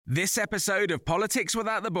This episode of Politics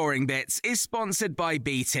Without the Boring Bits is sponsored by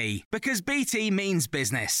BT, because BT means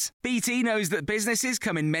business. BT knows that businesses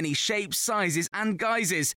come in many shapes, sizes and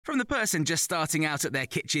guises, from the person just starting out at their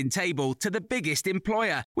kitchen table to the biggest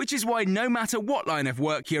employer, which is why no matter what line of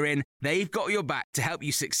work you're in, they've got your back to help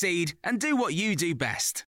you succeed and do what you do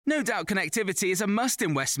best. No doubt connectivity is a must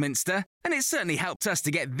in Westminster, and it's certainly helped us to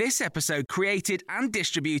get this episode created and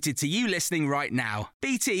distributed to you listening right now.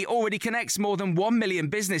 BT already connects more than 1 million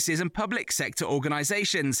businesses and public sector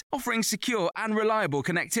organisations, offering secure and reliable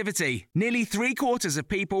connectivity. Nearly 3/4 of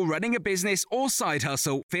people running a business or side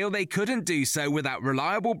hustle feel they couldn't do so without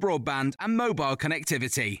reliable broadband and mobile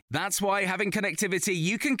connectivity. That's why having connectivity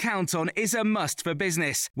you can count on is a must for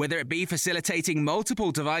business, whether it be facilitating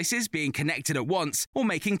multiple devices being connected at once or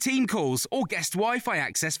making team calls or guest Wi-Fi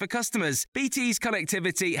access for customers. BT's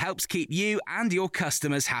connectivity helps keep you and your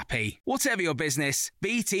customers happy. Whatever your business,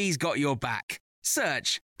 BT's got your back.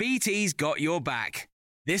 Search BT's got your back.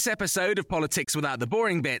 This episode of Politics Without the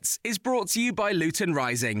Boring Bits is brought to you by Luton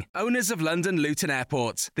Rising, owners of London Luton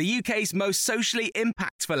Airport, the UK's most socially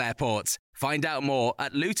impactful airport. Find out more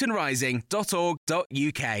at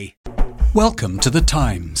lutonrising.org.uk. Welcome to The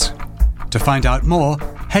Times. To find out more,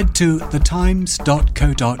 head to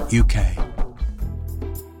thetimes.co.uk.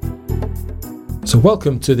 So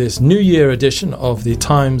welcome to this New Year edition of the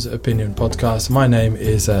Times Opinion Podcast. My name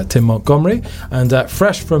is Tim Montgomery, and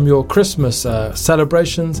fresh from your Christmas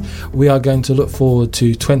celebrations, we are going to look forward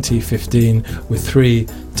to 2015 with 3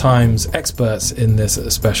 Times experts in this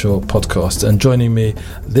special podcast. And joining me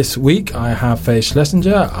this week, I have Faye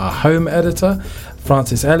Schlesinger, our home editor,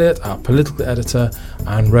 Francis Elliott, our political editor,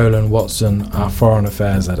 and Roland Watson, our foreign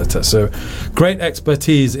affairs editor. So great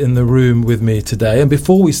expertise in the room with me today. And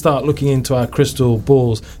before we start looking into our crystal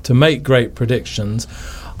balls to make great predictions,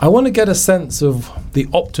 I want to get a sense of the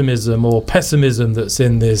optimism or pessimism that's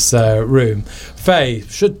in this room. Faye,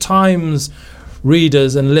 should Times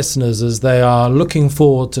readers and listeners, as they are looking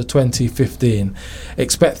forward to 2015,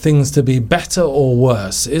 expect things to be better or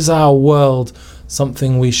worse? Is our world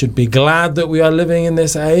something we should be glad that we are living in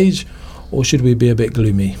this age, or should we be a bit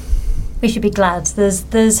gloomy? We should be glad.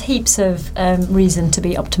 There's heaps of reason to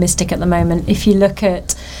be optimistic at the moment. If you look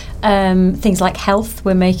at things like health,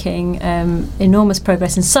 we're making enormous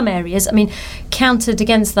progress in some areas. I mean, countered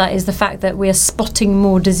against that is the fact that we are spotting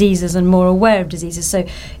more diseases and more aware of diseases. So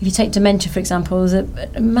if you take dementia, for example, there's a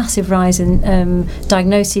massive rise in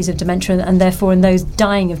diagnoses of dementia and therefore in those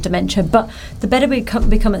dying of dementia. But the better we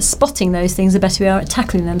become at spotting those things, the better we are at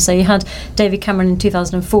tackling them. So you had David Cameron in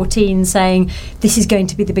 2014 saying, this is going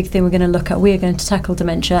to be the big thing we're going to look at. We are going to tackle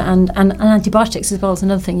dementia and antibiotics as well is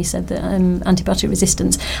another thing you said, that antibiotic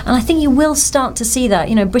resistance. And I think you will start to see that.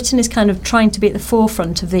 You know, Britain is kind of trying to be at the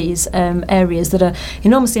forefront of these areas that are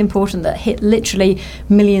enormously important, that hit literally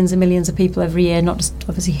millions and millions of people every year, not just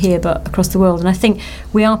obviously here but across the world. And I think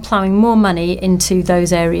we are ploughing more money into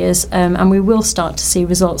those areas, and we will start to see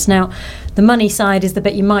results. Now, the money side is the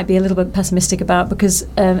bit you might be a little bit pessimistic about, because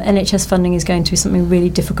NHS funding is going to be something really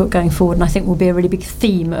difficult going forward, and I think will be a really big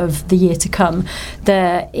theme of the year to come.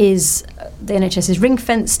 The NHS is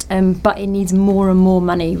ring-fenced, but it needs more and more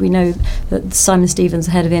money. We know that Simon Stevens,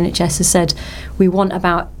 the head of the NHS, has said we want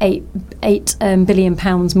about £8 billion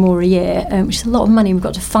more a year, which is a lot of money. We've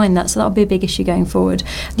got to find that, so that'll be a big issue going forward.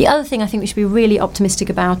 The other thing I think we should be really optimistic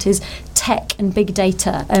about is tech and big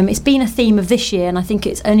data. It's been a theme of this year, and I think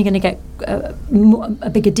it's only going to get a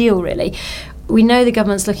bigger deal, really. We know the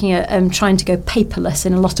government's looking at trying to go paperless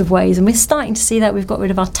in a lot of ways, and we're starting to see that. We've got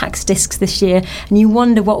rid of our tax discs this year, and you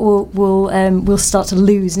wonder what we'll start to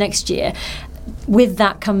lose next year. With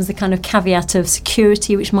that comes the kind of caveat of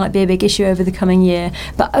security, which might be a big issue over the coming year.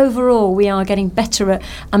 But overall, we are getting better at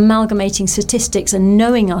amalgamating statistics and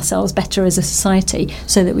knowing ourselves better as a society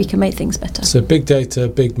so that we can make things better. So big data,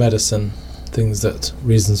 big medicine,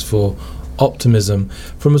 reasons for optimism.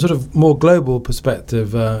 From a sort of more global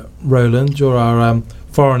perspective, Roland, you're our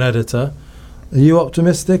foreign editor. Are you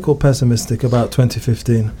optimistic or pessimistic about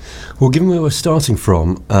 2015? Well, given where we're starting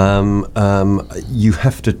from, you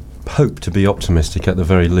have to hope to be optimistic at the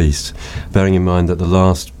very least, bearing in mind that the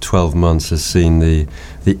last 12 months has seen the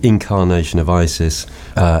incarnation of ISIS,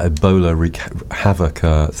 Ebola wreak havoc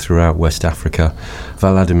throughout West Africa,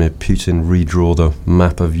 Vladimir Putin redraw the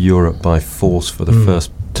map of Europe by force for the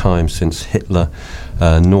first time since Hitler,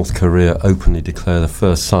 North Korea openly declare the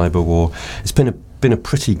first cyber war. It's been a been a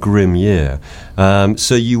pretty grim year.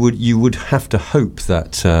 So you would have to hope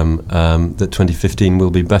that that 2015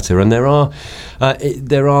 will be better. And there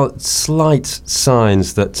are slight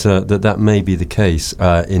signs that may be the case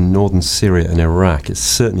in northern Syria and Iraq. It's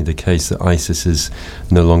certainly the case that ISIS is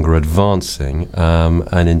no longer advancing,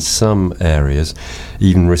 and in some areas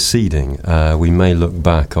even receding. We may look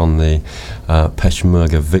back on the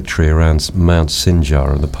Peshmerga victory around Mount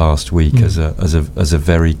Sinjar in the past week as a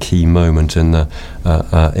very key moment in the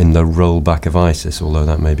rollback of ISIS, although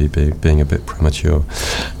that may be being a bit premature.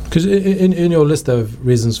 Because in your list of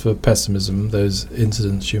reasons for pessimism, those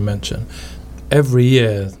incidents you mentioned, every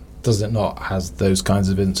year, does it not, has those kinds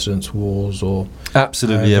of incidents, wars or...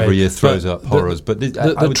 Absolutely, every year throws up horrors. But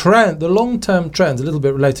the long-term trend, a little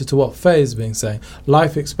bit related to what Faye's been saying,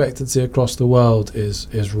 life expectancy across the world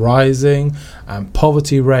is rising and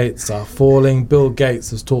poverty rates are falling. Bill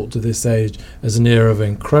Gates has talked to this age as an era of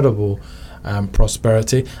incredible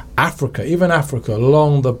prosperity. Even Africa,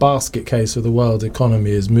 along the basket case of the world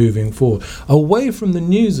economy, is moving forward. Away from the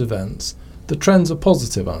news events, the trends are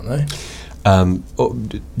positive, aren't they?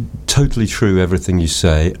 Totally true, everything you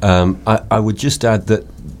say. I would just add that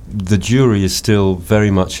the jury is still very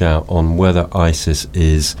much out on whether ISIS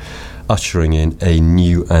is ushering in a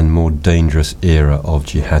new and more dangerous era of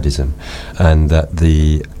jihadism, and that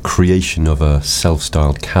the creation of a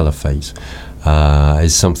self-styled caliphate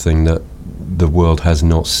is something that the world has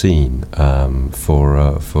not seen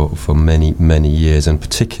for many years, and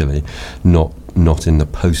particularly not in the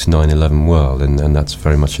post 9/11 world, and that's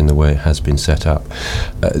very much in the way it has been set up.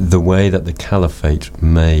 The way that the caliphate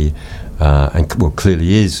may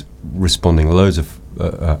clearly is responding loads of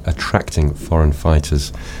attracting foreign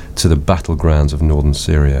fighters to the battlegrounds of northern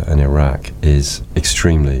Syria and Iraq is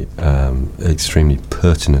extremely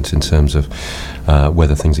pertinent in terms of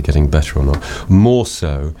whether things are getting better or not. More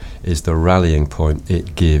so is the rallying point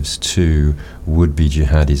it gives to would-be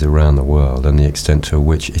jihadis around the world and the extent to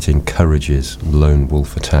which it encourages lone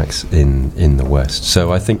wolf attacks in the West.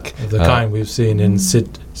 So I think... the kind we've seen in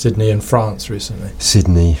Sydney and France recently.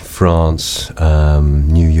 Sydney, France,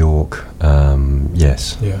 New York,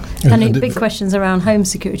 yes. Yeah. And big questions around home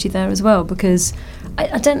security there as well, because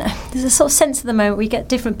I don't know, there's a sort of sense at the moment we get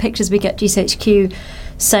different pictures. We get GCHQ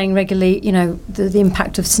saying regularly, the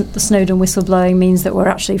impact of the Snowden whistleblowing means that we're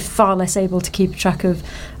actually far less able to keep track of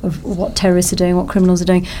what terrorists are doing, what criminals are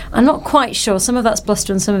doing. I'm not quite sure. Some of that's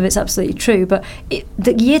bluster and some of it's absolutely true, but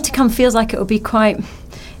the year to come feels like it will be quite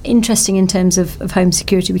interesting in terms of home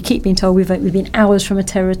security. We keep being told we've been hours from a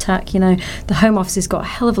terror attack. The Home Office has got a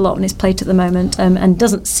hell of a lot on its plate at the moment, and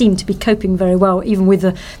doesn't seem to be coping very well, even with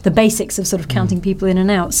the basics of sort of counting people in and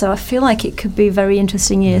out. So I feel like it could be a very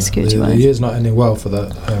interesting year security-wise. The year's not ending well for the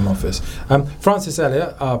Home Office. Francis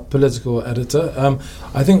Elliott, our political editor.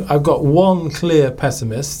 I think I've got one clear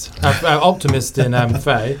optimist in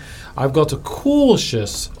Faye. I've got a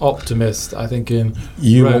cautious optimist, I think, in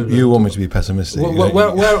you want me to be pessimistic.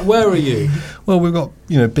 Where are you? Well, we've got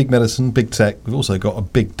big medicine, big tech. We've also got a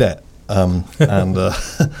big debt, and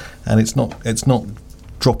it's not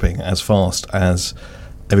dropping as fast as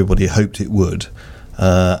everybody hoped it would.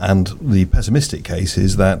 And the pessimistic case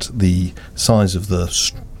is that the size of the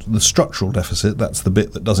structural deficit, that's the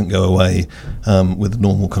bit that doesn't go away with the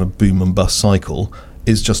normal kind of boom and bust cycle,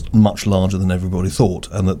 is just much larger than everybody thought,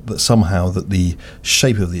 and that somehow that the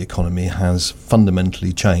shape of the economy has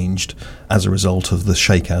fundamentally changed as a result of the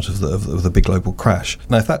shakeout of the big global crash.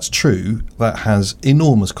 Now, if that's true, that has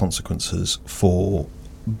enormous consequences for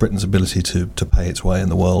Britain's ability to pay its way in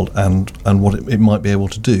the world and what it might be able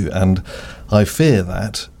to do. And I fear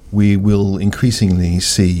that we will increasingly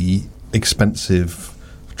see expensive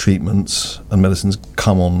treatments and medicines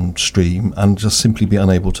come on stream and just simply be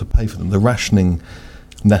unable to pay for them. The rationing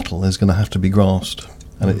nettle is going to have to be grasped,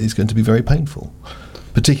 and it is going to be very painful,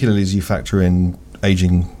 particularly as you factor in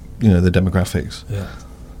ageing, the demographics. Yeah.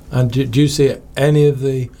 And do you see any of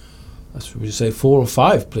the, would you say, 4 or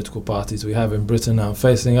 5 political parties we have in Britain now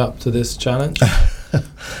facing up to this challenge?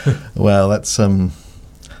 Well, that's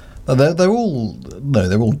they're all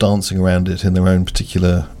dancing around it in their own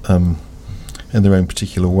particular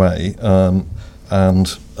way,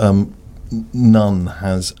 and none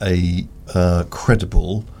has a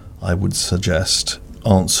credible, I would suggest,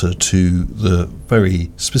 answer to the very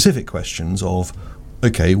specific questions of,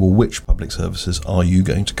 okay, well, which public services are you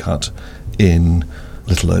going to cut in a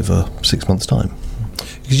little over 6 months' time?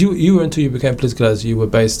 Because you were, until you became political editor, you were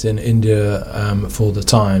based in India for the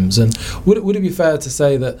Times. And would it be fair to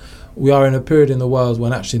say that we are in a period in the world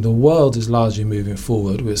when actually the world is largely moving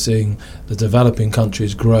forward? We're seeing the developing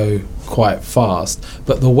countries grow quite fast,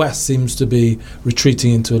 but the West seems to be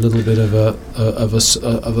retreating into a little bit of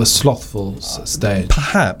a slothful stage.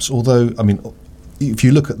 Perhaps, although I mean, if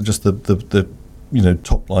you look at just the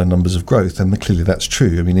top line numbers of growth, then clearly that's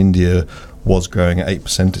true. I mean, India was growing at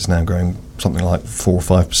 8%; it's now growing something like 4 or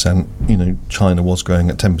 5%. China was growing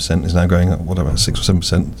at 10%; is now growing at 6 or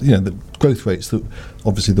 7%. The growth rates that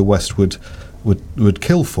obviously the West would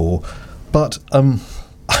kill for, but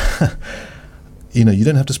you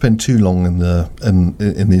don't have to spend too long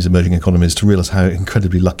in these emerging economies to realise how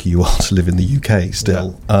incredibly lucky you are to live in the UK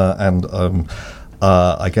still. Yeah.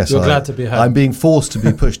 I guess you're glad to be home. I'm being forced to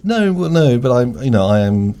be pushed. No, but I am.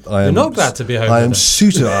 You're not glad to be home. I am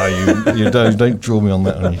suited. You don't draw me on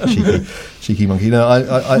that, cheeky monkey. No,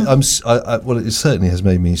 well, it certainly has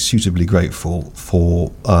made me suitably grateful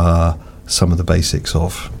for some of the basics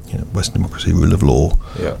of Western democracy, rule of law.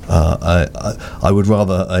 Yeah. I would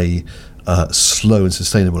rather a slow and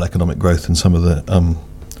sustainable economic growth than some of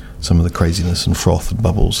the craziness and froth and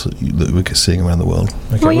bubbles that we're seeing around the world.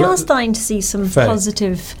 Okay. Well, you are starting to see some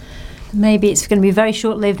positive. Maybe it's going to be very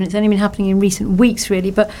short-lived, and it's only been happening in recent weeks,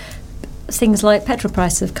 really. But things like petrol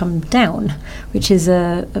prices have come down, which is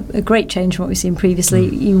a great change from what we've seen previously.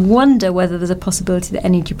 You wonder whether there's a possibility that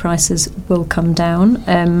energy prices will come down.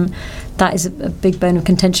 That is a big bone of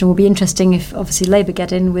contention. Will be interesting if obviously Labour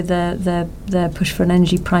get in with their push for an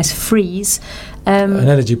energy price freeze. An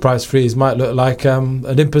energy price freeze might look like an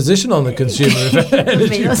imposition on the consumer if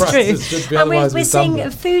energy prices should be otherwise. And we're seeing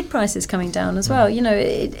food prices coming down as well.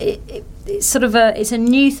 It's sort of it's a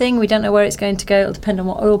new thing. We don't know where it's going to go. It'll depend on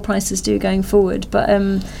what oil prices do going forward. But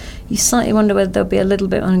you slightly wonder whether there'll be a little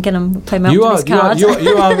bit. And again, I'm playing my optimist card.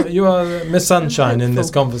 You are Miss Sunshine in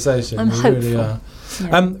this conversation. I'm hopeful. Really are.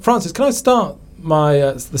 Yeah. Frances, can I start my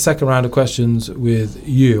the second round of questions with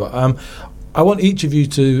you? I want each of you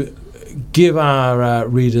to give our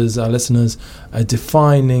readers, our listeners, a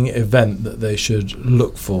defining event that they should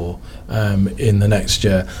look for in the next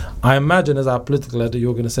year. I imagine, as our political editor,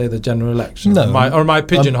 you're going to say the general election. No, or am I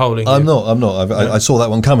pigeonholing you? I'm not. I saw that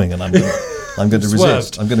one coming, and I'm going to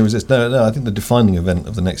resist. I'm going to resist. No. I think the defining event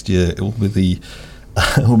of the next year will be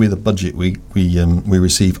the budget we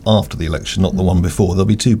receive after the election, not the one before. There'll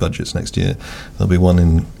be two budgets next year. There'll be one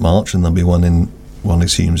in March, and there'll be one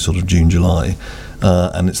assumes sort of June, July.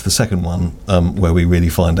 And it's the second one where we really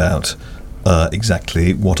find out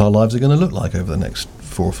exactly what our lives are going to look like over the next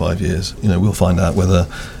 4 or 5 years. We'll find out whether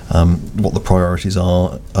what the priorities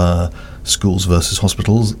are, schools versus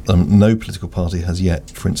hospitals. No political party has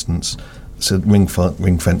yet, for instance, said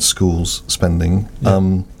ring-fence schools spending.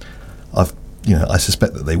 Yeah. I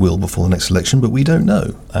suspect that they will before the next election, but we don't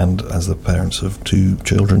know. And as the parents of 2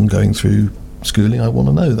 children going through schooling, I want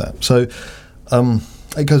to know that. So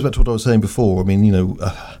it goes back to what I was saying before. I mean,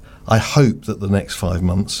 I hope that the next 5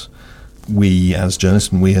 months, we as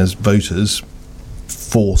journalists and we as voters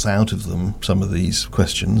force out of them some of these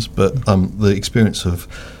questions. But the experience of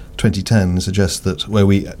 2010 suggests that I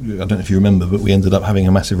don't know if you remember, but we ended up having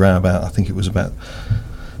a massive row about, I think it was about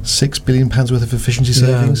 £6 billion worth of efficiency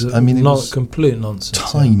savings. I mean, it was complete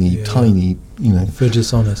nonsense. Tiny. If we're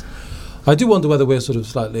dishonest. I do wonder whether we're sort of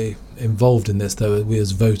slightly involved in this, though, we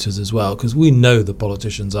as voters as well, because we know the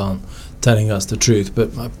politicians aren't telling us the truth.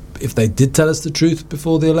 But if they did tell us the truth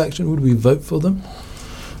before the election, would we vote for them?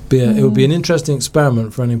 It would be an interesting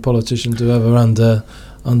experiment for any politician to ever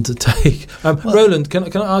undertake. Roland,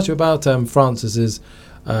 can I ask you about Frances's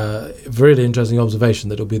really interesting observation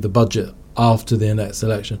that it'll be the budget after the next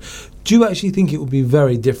election? Do you actually think it would be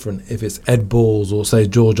very different if it's Ed Balls or, say,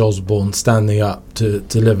 George Osborne standing up to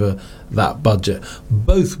deliver that budget?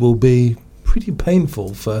 Both will be pretty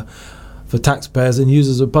painful for taxpayers and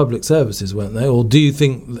users of public services, won't they? Or do you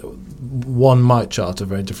think one might chart a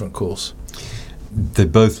very different course? They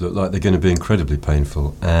both look like they're going to be incredibly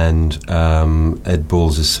painful, and Ed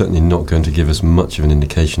Balls is certainly not going to give us much of an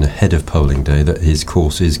indication ahead of polling day that his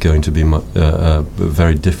course is going to be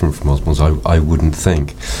very different from Osborne's, I wouldn't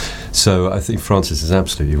think. So I think Frances is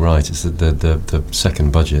absolutely right. It's the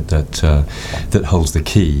second budget that holds the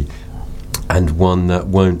key, and one that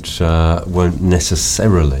won't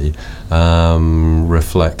necessarily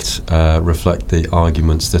reflect the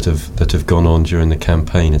arguments that have gone on during the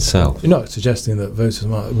campaign itself. You're not suggesting that voters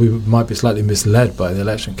might be slightly misled by the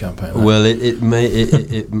election campaign, right? Well, it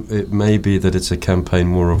may be that it's a campaign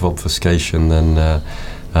more of obfuscation than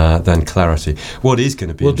than clarity. What is going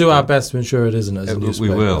to be We'll do our best to ensure it isn't as a we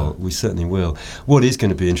newspaper. will. We certainly will. What is going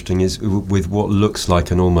to be interesting is with what looks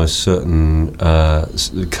like an almost certain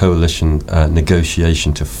coalition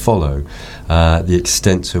negotiation to follow, the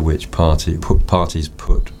extent to which parties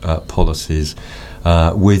put policies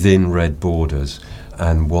within red borders,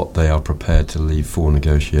 and what they are prepared to leave for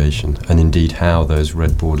negotiation, and indeed how those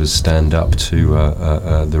red borders stand up to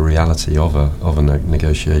the reality of a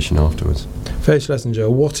negotiation afterwards. Faye Schlesinger,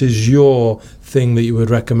 what is your thing that you would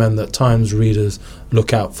recommend that Times readers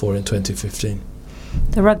look out for in 2015?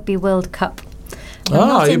 The Rugby World Cup. I'm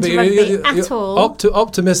not into rugby at all.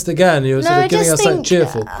 Optimist again. You're sort of giving us something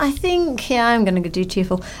cheerful. I think, I'm going to do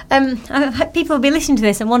cheerful. People will be listening to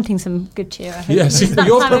this and wanting some good cheer. I hope. Yes, it's that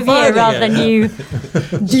you're time of year rather than you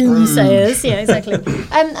doomsayers. Yeah, exactly.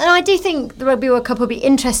 And I do think the Rugby World Cup will be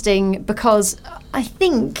interesting because I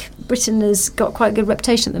think Britain has got quite a good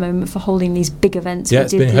reputation at the moment for holding these big events. Yeah,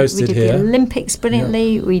 it's been hosted we did here. the Olympics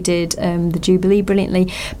brilliantly. Yeah. We did the Jubilee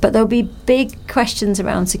brilliantly. But there'll be big questions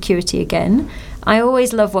around security again. I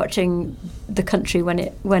always love watching the country when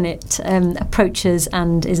it approaches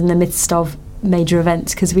and is in the midst of major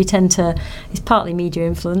events, because we tend to, it's partly media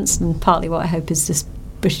influence and partly what I hope is just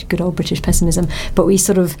good old British pessimism, but we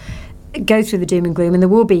sort of go through the doom and gloom, and there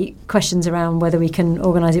will be questions around whether we can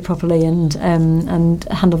organise it properly and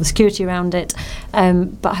handle the security around it,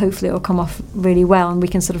 but hopefully it will come off really well and we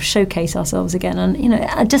can sort of showcase ourselves again. And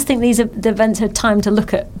I just think the events are time to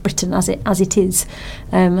look at Britain as it is,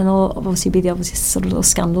 and there'll obviously be the obvious sort of little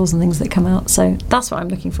scandals and things that come out, so that's what I'm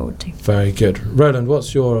looking forward to. Very good. Roland,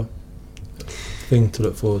 what's your thing to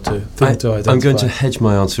look forward to, to identify? I'm going to hedge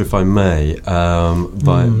my answer, if I may,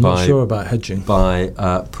 not sure about hedging. By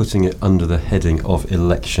putting it under the heading of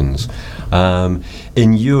elections.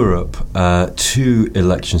 In Europe, 2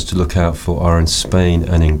 elections to look out for are in Spain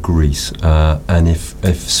and in Greece. And if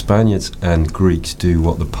Spaniards and Greeks do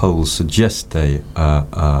what the polls suggest they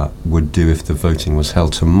would do if the voting was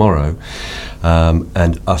held tomorrow,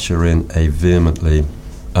 and usher in a vehemently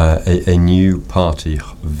a new party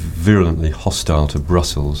virulently hostile to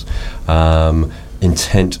Brussels,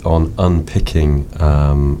 intent on unpicking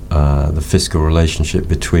the fiscal relationship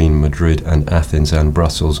between Madrid and Athens and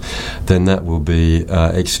Brussels, then that will be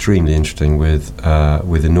extremely interesting with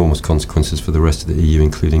enormous consequences for the rest of the EU,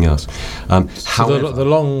 including us. So the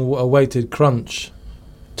long-awaited crunch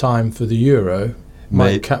time for the euro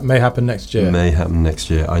may happen next year. May happen next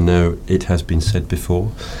year. I know it has been said before,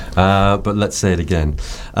 but let's say it again.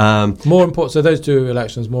 More important. So those 2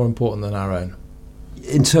 elections more important than our own.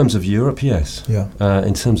 In terms of Europe, yes. Yeah.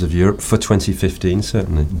 In terms of Europe, for 2015,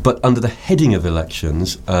 certainly. But under the heading of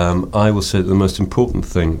elections, I will say that the most important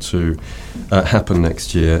thing to happen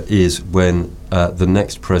next year is when the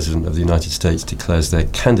next President of the United States declares their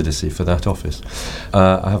candidacy for that office.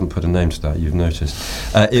 I haven't put a name to that, you've noticed.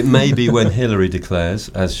 It may be when Hillary declares,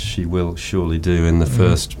 as she will surely do in the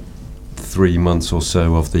first 3 months or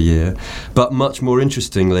so of the year, but much more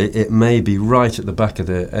interestingly, it may be right at the back of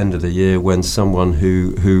the end of the year when someone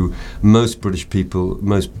who most British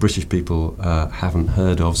people haven't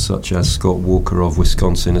heard of, such as Scott Walker of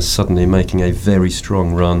Wisconsin, is suddenly making a very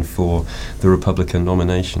strong run for the Republican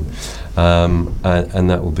nomination, and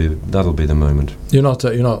that'll be the moment. You're not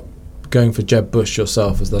going for Jeb Bush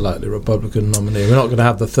yourself as the likely Republican nominee. We're not going to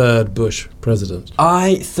have the 3rd Bush president.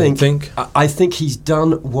 I think he's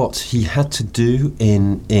done what he had to do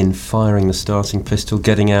in firing the starting pistol,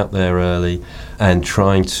 getting out there early, and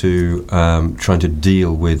trying to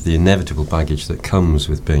deal with the inevitable baggage that comes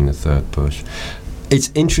with being the 3rd Bush. It's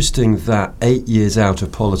interesting that 8 years out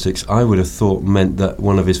of politics, I would have thought meant that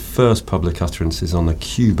one of his first public utterances on the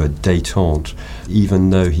Cuba détente, even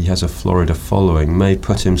though he has a Florida following, may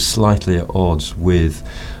put him slightly at odds with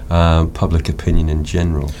public opinion in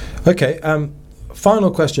general. Okay, final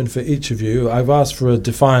question for each of you. I've asked for a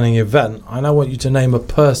defining event, and I want you to name a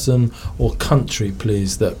person or country,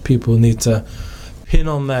 please, that people need to pin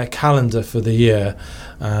on their calendar for the year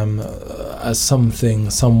as something,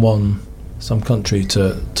 someone, some country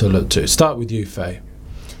to look to. Start with you, Faye.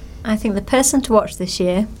 I think the person to watch this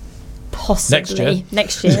year, possibly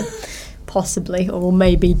next year possibly, or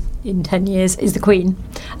maybe in 10 years, is the Queen.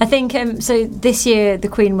 I think so this year the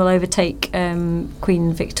Queen will overtake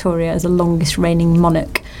Queen Victoria as the longest reigning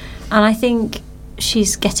monarch, and I think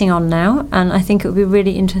she's getting on now, and I think it would be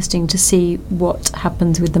really interesting to see what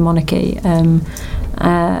happens with the monarchy.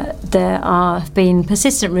 There have been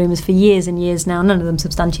persistent rumours for years and years now, none of them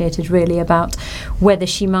substantiated really, about whether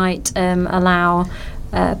she might allow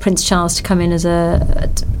Prince Charles to come in as a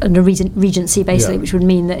regency, basically, which would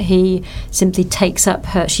mean that he simply takes up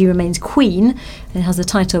she remains queen and has the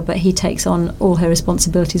title, but he takes on all her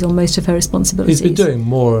responsibilities, or most of her responsibilities. He's been doing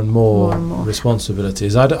more and more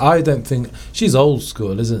responsibilities. I don't think she's old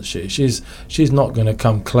school, isn't she? She's not going to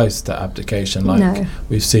come close to abdication like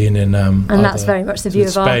we've seen in and that's very much the view of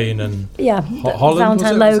Spain and Holland.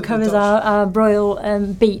 Valentine Lowe covers our royal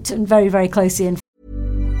beat, and very, very closely. And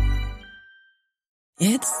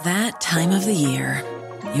it's that time of the year.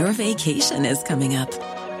 Your vacation is coming up.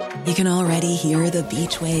 You can already hear the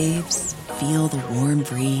beach waves, feel the warm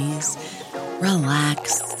breeze,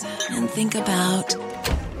 relax, and think about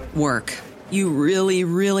work. You really,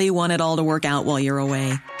 really want it all to work out while you're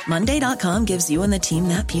away. Monday.com gives you and the team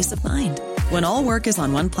that peace of mind. When all work is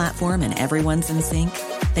on one platform and everyone's in sync,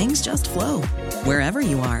 things just flow. Wherever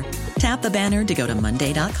you are, tap the banner to go to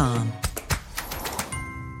Monday.com.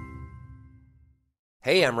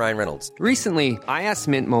 Hey, I'm Ryan Reynolds. Recently, I asked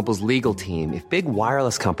Mint Mobile's legal team if big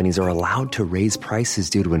wireless companies are allowed to raise prices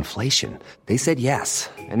due to inflation. They said yes.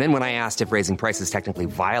 And then when I asked if raising prices technically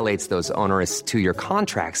violates those onerous 2-year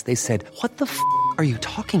contracts, they said, "What the f*** are you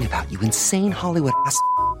talking about, you insane Hollywood ass?"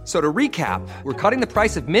 So to recap, we're cutting the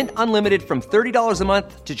price of Mint Unlimited from $30 a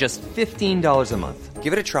month to just $15 a month.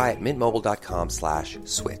 Give it a try at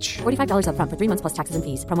mintmobile.com/switch. $45 up front for 3 months plus taxes and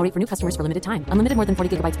fees. Promo rate for new customers for limited time. Unlimited more than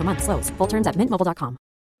 40 gigabytes per month. Slows full terms at mintmobile.com.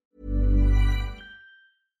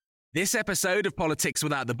 This episode of Politics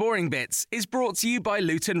Without the Boring Bits is brought to you by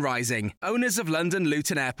Luton Rising, owners of London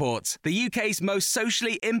Luton Airport, the UK's most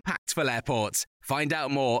socially impactful airport. Find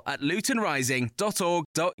out more at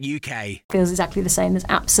lutonrising.org.uk. Feels exactly the same. There's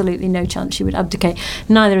absolutely no chance she would abdicate.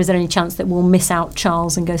 Neither is there any chance that we'll miss out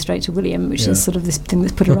Charles and go straight to William, which is sort of this thing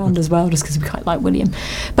that's put around as well, just because we quite like William.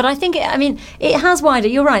 But I think, it has wider.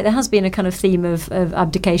 You're right, there has been a kind of theme of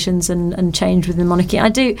abdications and change within the monarchy. I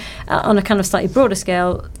do, on a kind of slightly broader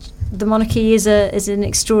scale, the monarchy is an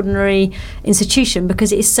extraordinary institution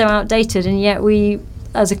because it is so outdated, and yet we,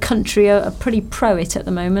 as a country, are pretty pro it at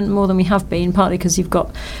the moment, more than we have been, partly because you've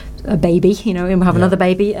got a baby, and we'll have another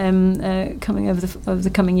baby coming over the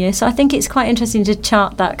coming year. So I think it's quite interesting to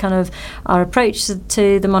chart that kind of our approach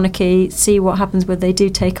to the monarchy, see what happens when they do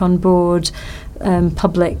take on board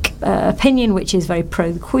public opinion, which is very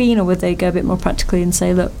pro the Queen, or would they go a bit more practically and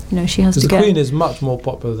say, look, she has to go. The Queen is much more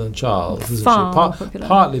popular than Charles, isn't she?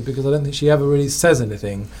 Partly because I don't think she ever really says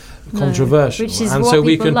anything controversial, which is and what so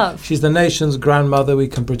we people can love. She's the nation's grandmother. We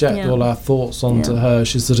can project all our thoughts onto her.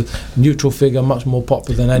 She's sort of neutral figure, much more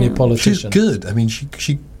popular than any politician. She's good.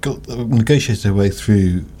 She got negotiated her way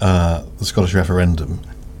through the Scottish referendum,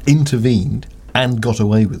 intervened and got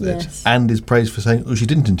away with it, and is praised for saying, she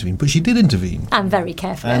didn't intervene, but she did intervene, and very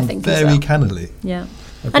carefully, and I think, very cannily.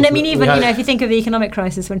 And if you think of the economic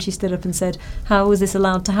crisis when she stood up and said, how was this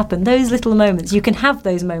allowed to happen? Those little moments, you can have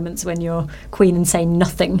those moments when you're Queen and say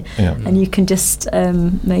nothing, and you can just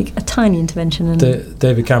make a tiny intervention. And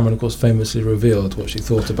David Cameron, of course, famously revealed what she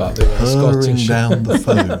thought about the Scottish down the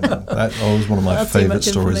phone. That was one of my favourite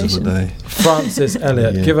stories of the day. Francis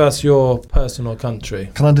Elliott, give us your personal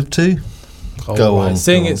country. Can I do 2? Go on.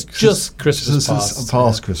 Seeing it's just Christmas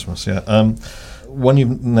past Christmas, one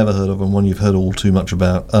you've never heard of and one you've heard all too much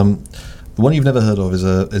about. The one you've never heard of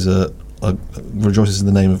rejoices in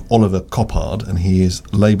the name of Oliver Coppard, and he is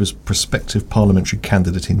Labour's prospective parliamentary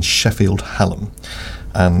candidate in Sheffield Hallam,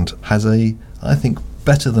 and has I think,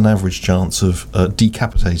 better than average chance of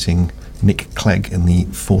decapitating Nick Clegg in the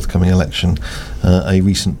forthcoming election. A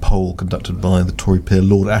recent poll conducted by the Tory peer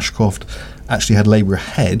Lord Ashcroft actually had Labour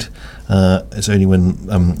ahead. It's only when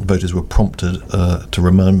voters were prompted to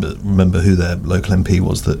remember who their local MP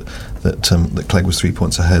was that Clegg was 3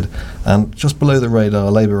 points ahead. And just below the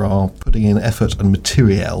radar, Labour are putting in effort and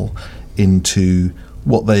material into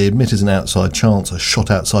what they admit is an outside chance, a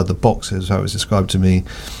shot outside the box, is how it was described to me.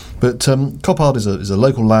 But Coppard is a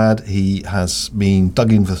local lad. He has been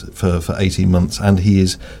dug in for 18 months, and he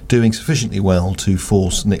is doing sufficiently well to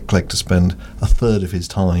force Nick Clegg to spend a third of his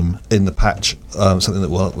time in the patch, something that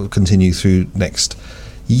will continue through next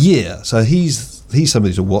year. So he's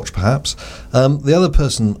somebody to watch, perhaps. The other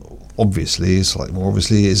person, slightly more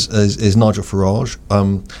obviously, is Nigel Farage.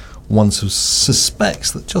 One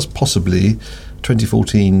suspects that just possibly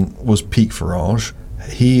 2014 was peak Farage.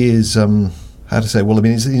 He is...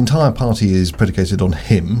 his entire party is predicated on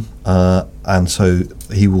him, and so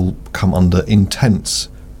he will come under intense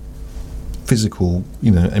physical,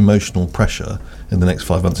 emotional pressure in the next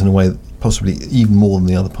 5 months in a way possibly even more than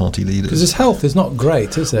the other party leaders. Because his health is not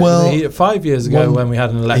great, is it? Well, 5 years ago when we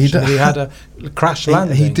had an election, he had a crash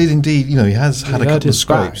landing. He did indeed. He has had a couple of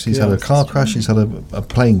scrapes. He's had a car crash. He's had a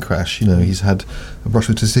plane crash. He's had a brush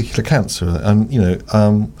with testicular cancer,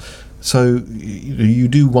 and so you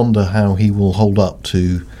do wonder how he will hold up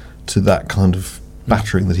to that kind of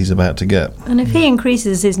battering that he's about to get. And if he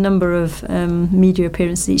increases his number of media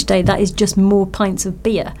appearances each day, that is just more pints of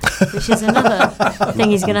beer, which is another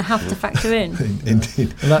thing he's going to have to factor in.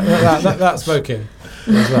 Indeed. And that's smoking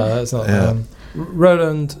as well. That's not. Yeah.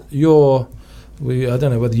 Roland, I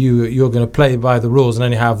don't know whether you're going to play by the rules and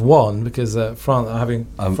only have one because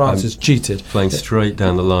France has cheated. Playing straight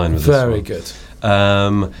down the line with this one. Very good.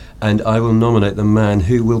 And I will nominate the man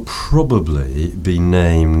who will probably be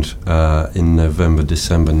named in November,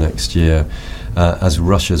 December next year as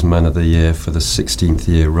Russia's Man of the Year for the 16th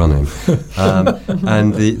year running.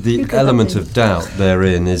 And the element of doubt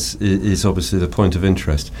therein is obviously the point of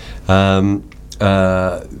interest. Vladimir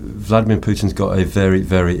Putin's got a very,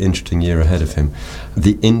 very interesting year ahead of him.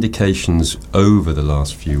 The indications over the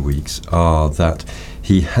last few weeks are that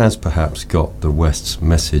he has perhaps got the West's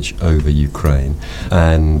message over Ukraine.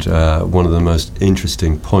 And one of the most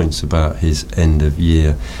interesting points about his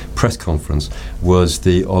end-of-year press conference was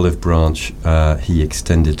the olive branch he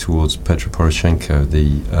extended towards Petro Poroshenko,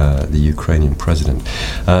 the Ukrainian president.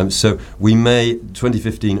 So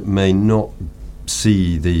 2015 may not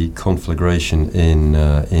see the conflagration in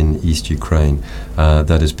East Ukraine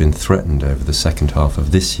that has been threatened over the second half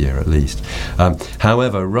of this year at least.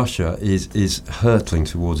 However, Russia is hurtling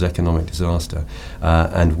towards economic disaster,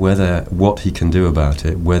 and what he can do about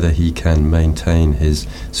it, whether he can maintain his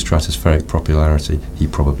stratospheric popularity, he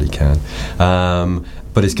probably can.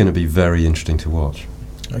 But it's going to be very interesting to watch.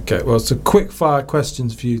 Okay, well, so quick fire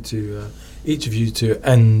questions for you to each of you to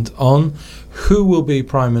end on. Who will be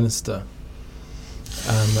Prime Minister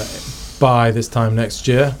by this time next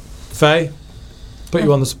year? Faye, put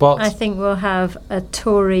you on the spot. I think we'll have a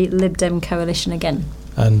Tory Lib Dem coalition again.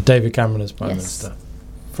 And David Cameron as Prime Minister.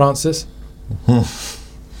 Francis? Come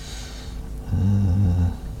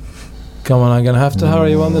on, I'm going to have to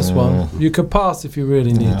hurry you on this one. You could pass if you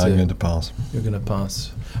really need to. I'm going to pass. You're going to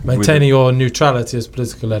pass. Maintaining your neutrality as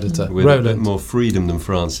political editor. With Roland. a bit more freedom than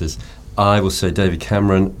Francis. I will say David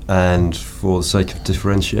Cameron, and for the sake of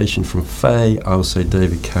differentiation from Faye, I will say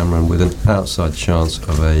David Cameron with an outside chance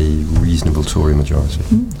of a reasonable Tory majority.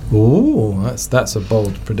 Ooh, that's a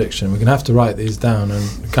bold prediction. We're going to have to write these down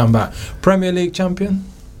and come back. Premier League champion?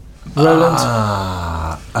 Roland?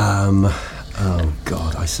 Oh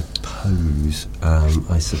God, I suppose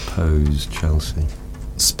Chelsea.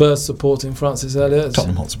 Spurs supporting Francis Elliott?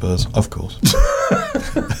 Tottenham Hotspurs, of course.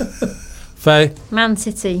 Faye? Man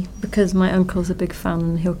City, because my uncle's a big fan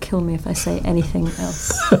and he'll kill me if I say anything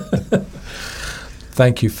else.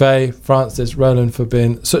 Thank you, Faye, Francis, Roland, for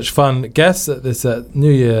being such fun guests at this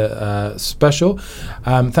New Year special.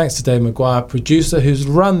 Thanks to Dave Maguire, producer, who's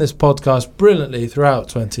run this podcast brilliantly throughout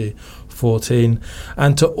 2014.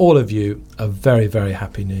 And to all of you, a very, very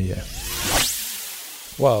happy New Year.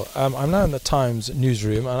 Well, I'm now in the Times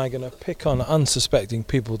newsroom and I'm going to pick on unsuspecting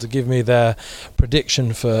people to give me their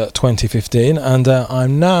prediction for 2015. And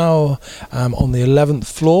I'm now on the 11th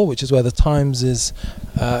floor, which is where the Times is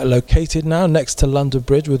located now, next to London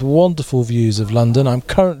Bridge, with wonderful views of London. I'm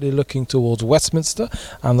currently looking towards Westminster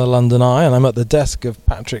and the London Eye, and I'm at the desk of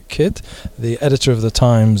Patrick Kidd, the editor of the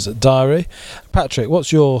Times Diary. Patrick,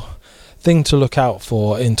 what's your thing to look out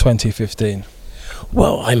for in 2015?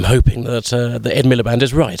 Well, I'm hoping that Ed Miliband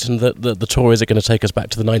is right and that the Tories are going to take us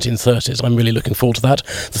back to the 1930s. I'm really looking forward to that.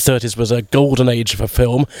 The 30s was a golden age for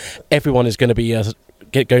film. Everyone is going to be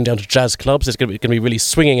going down to jazz clubs. It's going to be really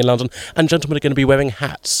swinging in London, and gentlemen are going to be wearing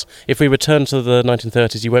hats. If we return to the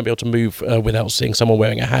 1930s, you won't be able to move without seeing someone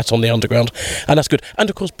wearing a hat on the Underground, and that's good. And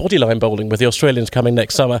of course, bodyline bowling with the Australians coming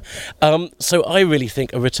next summer. So I really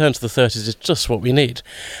think a return to the 30s is just what we need.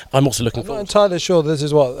 I'm also looking forward. I'm not entirely sure this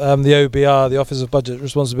is what the OBR, the Office of Budget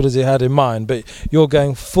Responsibility, had in mind, but you're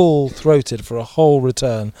going full-throated for a whole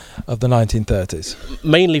return of the 1930s.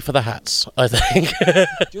 Mainly for the hats, I think.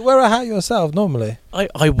 Do you wear a hat yourself normally?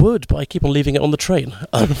 I would, but I keep on leaving it on the train,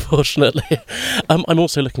 unfortunately. I'm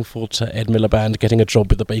also looking forward to Ed Miliband getting a job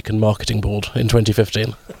with the Bacon Marketing Board in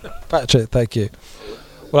 2015. Patrick, thank you.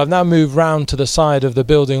 Well, I've now moved round to the side of the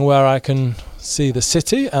building where I can see the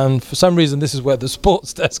city, and for some reason this is where the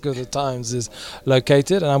sports desk of the Times is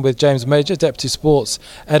located, and I'm with James Major, Deputy Sports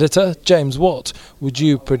Editor. James, what would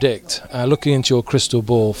you predict, looking into your crystal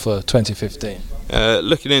ball for 2015?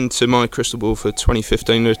 Looking into my crystal ball for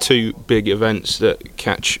 2015, there are two big events that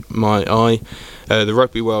catch my eye. The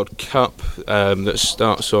Rugby World Cup that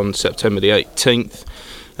starts on September the 18th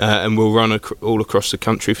and will run all across the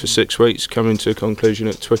country for 6 weeks, coming to a conclusion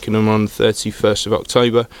at Twickenham on 31st of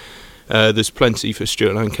October. There's plenty for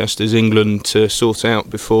Stuart Lancaster's England to sort out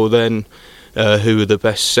before then. Who are the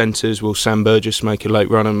best centres? Will Sam Burgess make a late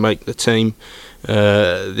run and make the team?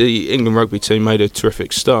 The England rugby team made a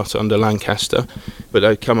terrific start under Lancaster, but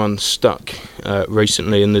they've come unstuck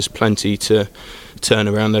recently, and there's plenty to turn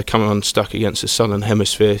around. They've come unstuck against the Southern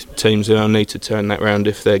Hemisphere teams, and they'll need to turn that round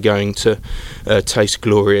if they're going to taste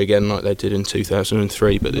glory again like they did in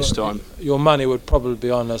 2003, but this time. Your money would probably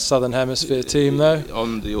be on a Southern Hemisphere team, though?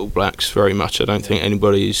 On the All Blacks, very much. I don't think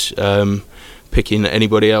anybody's picking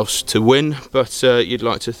anybody else to win, but you'd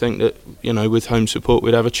like to think that, with home support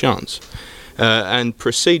we'd have a chance. And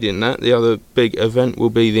preceding that, the other big event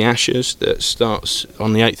will be the Ashes that starts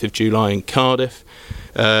on the 8th of July in Cardiff,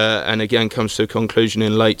 and again comes to a conclusion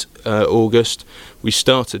in late August. We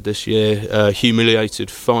started this year humiliated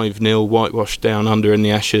 5-0, whitewashed down under in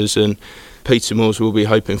the Ashes, and Peter Moores will be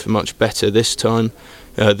hoping for much better this time.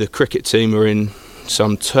 The cricket team are in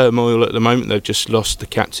some turmoil at the moment. They've just lost the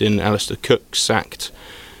captain, Alistair Cook, sacked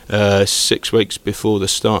 6 weeks before the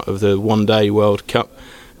start of the one-day World Cup.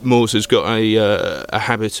 Moores has got a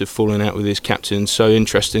habit of falling out with his captain, so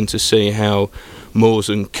interesting to see how Moores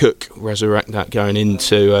and Cook resurrect that going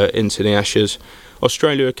into the Ashes.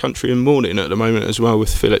 Australia, a country in mourning at the moment as well,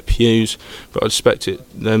 with Philip Hughes, but I'd expect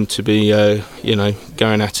them to be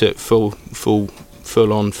going at it full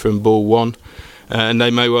on from ball one. And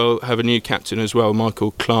they may well have a new captain as well.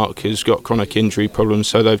 Michael Clarke has got chronic injury problems,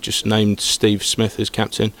 so they've just named Steve Smith as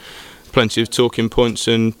captain. Plenty of talking points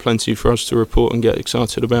and plenty for us to report and get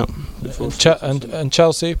excited about. And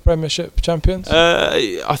Chelsea, Premiership champions?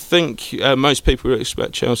 I think most people would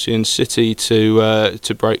expect Chelsea and City to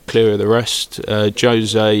break clear of the rest.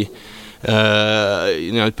 Jose,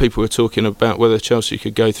 people were talking about whether Chelsea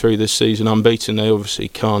could go through this season unbeaten. They obviously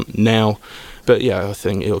can't now. But yeah, I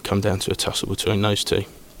think it'll come down to a tussle between those two.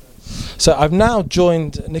 So I've now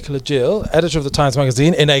joined Nicola Gill, editor of the Times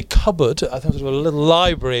magazine, in a cupboard. I think it was a little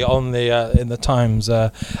library on the in the Times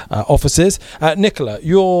offices. Nicola,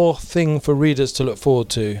 your thing for readers to look forward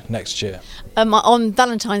to next year? On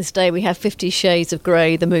Valentine's Day we have 50 Shades of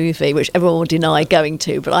Grey, the movie, which everyone will deny going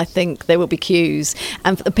to, but I think there will be queues,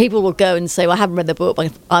 and people will go and say, well, I haven't read the book,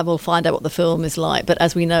 but I will find out what the film is like. But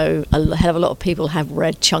as we know, a hell of a lot of people have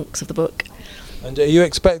read chunks of the book. And are you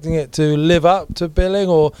expecting it to live up to billing,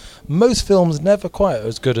 or most films never quite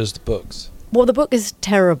as good as the books? Well, the book is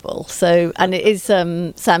terrible. And it is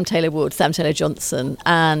Sam Taylor Johnson,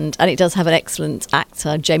 and it does have an excellent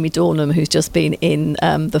actor, Jamie Dornan, who's just been in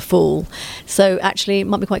The Fool. So actually, it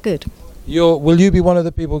might be quite good. Will you be one of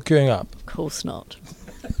the people queuing up? Of course not.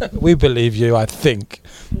 We believe you, I think.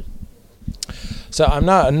 So I'm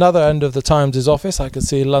now at another end of the Times' office. I can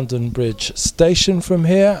see London Bridge Station from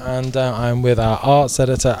here, and I'm with our arts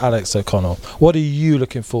editor, Alex O'Connell. What are you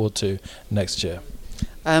looking forward to next year?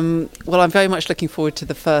 Well, I'm very much looking forward to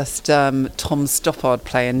the first Tom Stoppard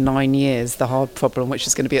play in 9 years, The Hard Problem, which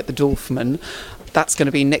is going to be at the Dorfman. That's going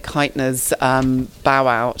to be Nick Heitner's bow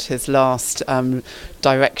out, his last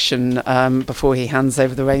direction before he hands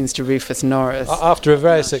over the reins to Rufus Norris. After a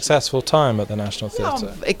very successful time at the National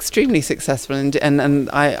Theatre. Extremely successful, and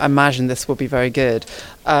I imagine this will be very good.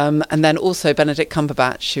 And then also Benedict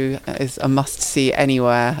Cumberbatch, who is a must-see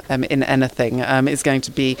anywhere in anything, is going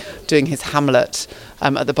to be doing his Hamlet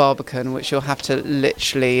at the Barbican, which you'll have to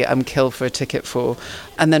literally kill for a ticket for.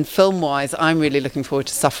 And then film-wise, I'm really looking forward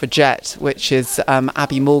to Suffragette, which is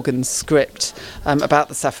Abby Morgan's script about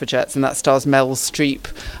the suffragettes, and that stars Meryl Streep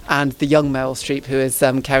and the young Meryl Streep, who is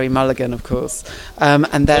Carey Mulligan, of course. And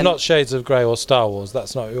then so not Shades of Grey or Star Wars.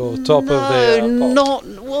 That's not your top of the. Not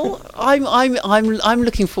well. I'm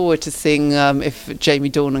looking forward to seeing if Jamie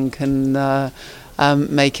Dornan can.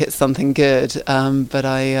 Make it something good, but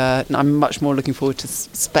I'm much more looking forward to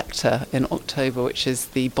Spectre in October, which is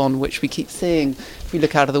the Bond which we keep seeing. If we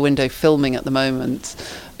look out of the window filming at the moment,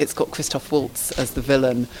 it's got Christoph Waltz as the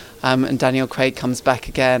villain, and Daniel Craig comes back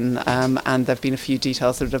again, and there have been a few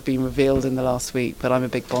details that have been revealed in the last week, but I'm a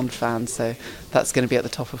big Bond fan, so that's going to be at the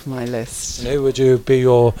top of my list. Who would you be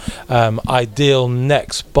your ideal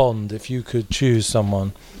next Bond if you could choose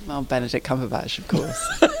someone? Well, Benedict Cumberbatch, of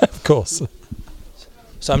course. Of course.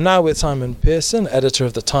 So I'm now with Simon Pearson, editor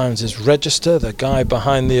of the Times' Register, the guy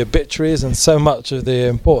behind the obituaries and so much of the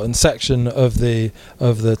important section of the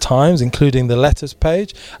Times, including the letters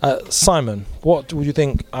page. Simon, what would you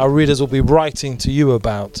think our readers will be writing to you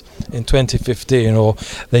about in 2015, or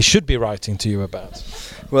they should be writing to you about?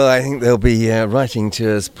 Well, I think they'll be writing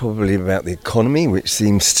to us probably about the economy, which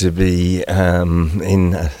seems to be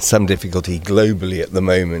in some difficulty globally at the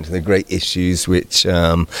moment. The great issues which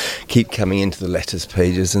keep coming into the letters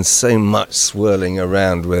pages, and so much swirling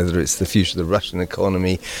around, whether it's the future of the Russian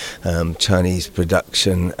economy, Chinese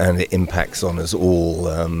production, and it impacts on us all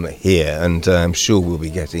here. And I'm sure we'll be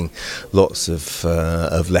getting lots of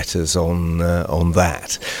letters on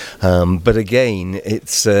that. But again,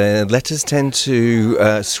 it's letters tend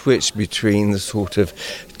to switch between the sort of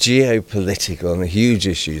geopolitical and the huge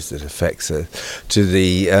issues that affects us to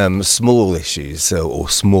the small issues or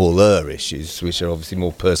smaller issues, which are obviously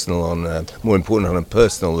more important on a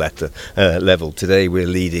personal level. Today we're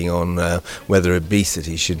leading on whether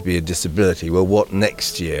obesity should be a disability. Well, what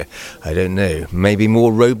next year? I don't know. Maybe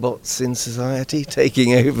more robots in society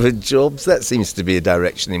taking over jobs? That seems to be a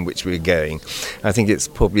direction in which we're going. I think it's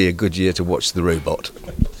probably a good year to watch The Robot.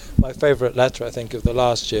 My favourite letter, I think, of the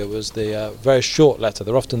last year was the very short letter.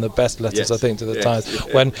 They're often the best letters, I think, to the Times.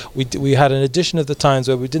 When we had an edition of the Times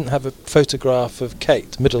where we didn't have a photograph of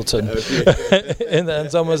Kate Middleton,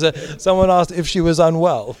 and someone asked if she was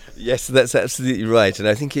unwell. Yes, that's absolutely right, and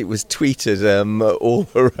I think it was tweeted all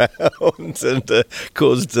around and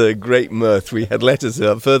caused great mirth. We had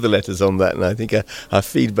further letters on that, and I think our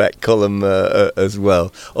feedback column as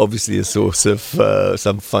well. Obviously, a source of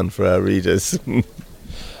some fun for our readers.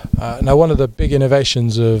 Now, one of the big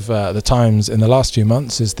innovations of the Times in the last few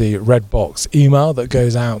months is the Red Box email that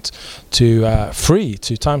goes out to free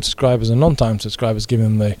to Times subscribers and non-Times subscribers,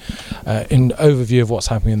 giving them the overview of what's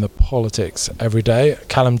happening in the politics every day.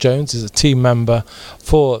 Callum Jones is a team member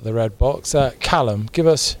for the Red Box. Callum, give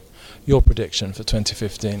us your prediction for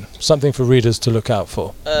 2015, something for readers to look out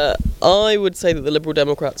for. I would say that the Liberal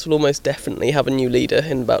Democrats will almost definitely have a new leader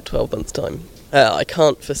in about 12 months' time. I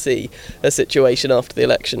can't foresee a situation after the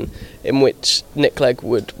election in which Nick Clegg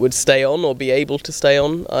would stay on or be able to stay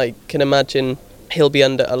on. I can imagine he'll be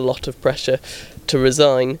under a lot of pressure to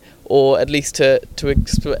resign, or at least to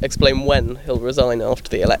explain when he'll resign after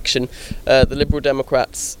the election. The Liberal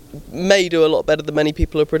Democrats may do a lot better than many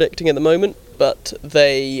people are predicting at the moment, but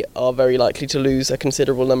they are very likely to lose a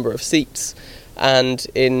considerable number of seats, and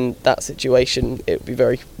in that situation it would be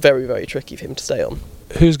very, very, very tricky for him to stay on.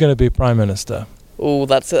 Who's going to be Prime Minister? Oh,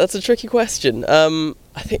 that's a tricky question. I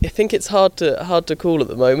think it's hard to call at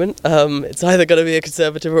the moment. It's either going to be a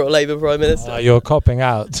Conservative or a Labour Prime Minister. You're copping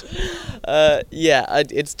out.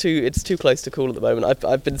 It's too close to call at the moment.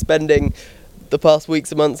 I've been spending the past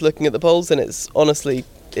weeks and months looking at the polls, and it's honestly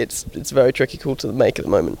a very tricky call to make at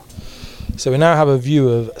the moment. So we now have a view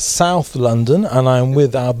of South London, and I'm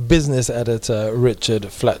with our business editor, Richard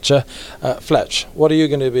Fletcher. Fletch, what are you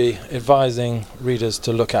going to be advising readers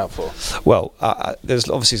to look out for? Well, there's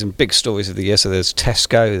obviously some big stories of the year. So there's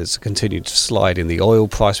Tesco, there's a continued slide in the oil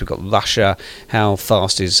price. We've got Russia, how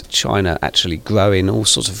fast is China actually growing, all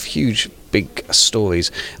sorts of huge, big stories.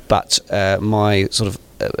 But my sort of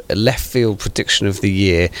left field prediction of the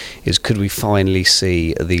year is, could we finally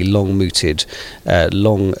see the long mooted,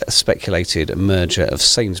 long speculated merger of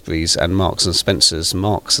Sainsbury's and Marks and Spencer's,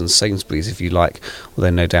 Marks and Sainsbury's if you like,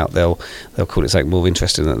 although no doubt they'll call it something more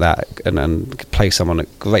interesting than that and pay someone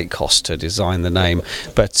at great cost to design the name.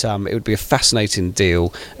 But it would be a fascinating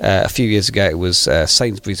deal. A few years ago it was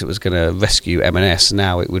Sainsbury's that was going to rescue M&S.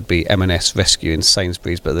 Now it would be M&S rescuing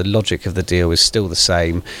Sainsbury's, but the logic of the deal is still the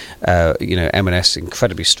same. M&S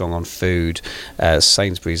incredibly strong on food.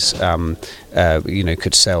 Sainsbury's,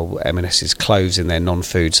 could sell M&S's clothes in their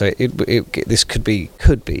non-food. So this could be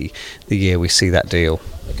the year we see that deal.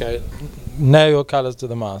 Okay, nail your colours to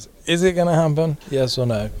the mast. Is it going to happen? Yes or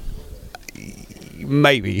no?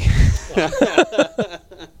 Maybe.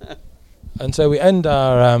 And so we end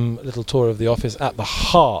our little tour of the office at the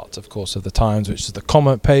heart, of course, of the Times, which is the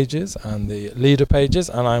comment pages and the leader pages.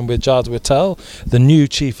 And I'm with Giles Whittell, the new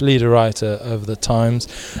chief leader writer of the Times,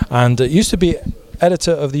 and used to be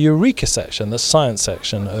editor of the Eureka section, the science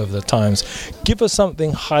section of the Times. Give us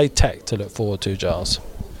something high-tech to look forward to, Giles.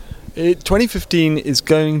 2015 is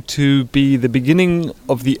going to be the beginning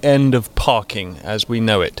of the end of parking as we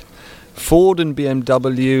know it. Ford and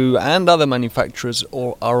BMW and other manufacturers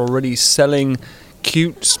are already selling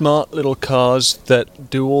cute, smart little cars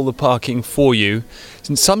that do all the parking for you.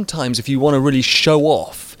 And sometimes if you want to really show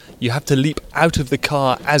off, you have to leap out of the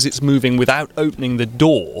car as it's moving without opening the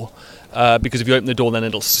door, because if you open the door then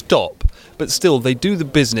it'll stop. but still they do the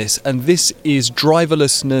business, and this is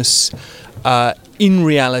driverlessness in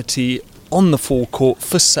reality on the forecourt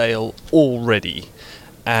for sale already.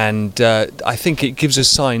 And I think it gives a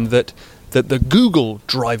sign that the Google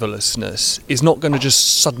driverlessness is not going to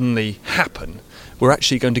just suddenly happen. We're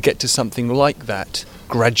actually going to get to something like that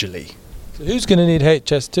gradually. So who's going to need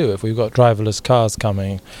HS2 if we've got driverless cars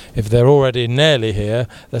coming? If they're already nearly here,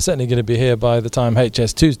 they're certainly going to be here by the time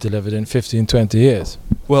HS2 is delivered in 15, 20 years.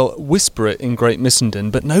 Well, whisper it in Great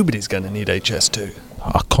Missenden, but nobody's going to need HS2.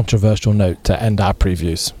 A controversial note to end our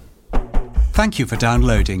previews. Thank you for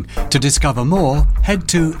downloading. To discover more, head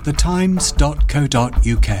to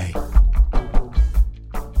thetimes.co.uk.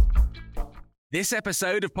 This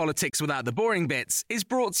episode of Politics Without the Boring Bits is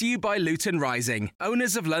brought to you by Luton Rising,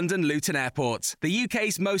 owners of London Luton Airport, the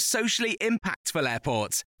UK's most socially impactful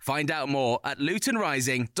airport. Find out more at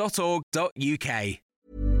lutonrising.org.uk.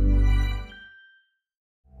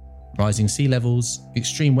 Rising sea levels,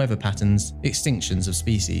 extreme weather patterns, extinctions of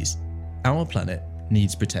species. Our planet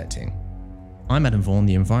needs protecting. I'm Adam Vaughan,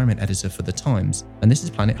 the Environment Editor for The Times, and this is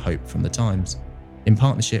Planet Hope from The Times, in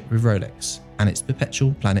partnership with Rolex and its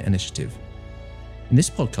Perpetual Planet Initiative. In this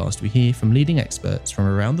podcast, we hear from leading experts from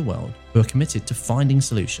around the world who are committed to finding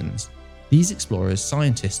solutions. These explorers,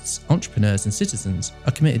 scientists, entrepreneurs and citizens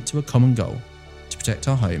are committed to a common goal: to protect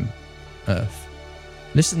our home, Earth.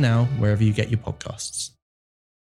 Listen now wherever you get your podcasts.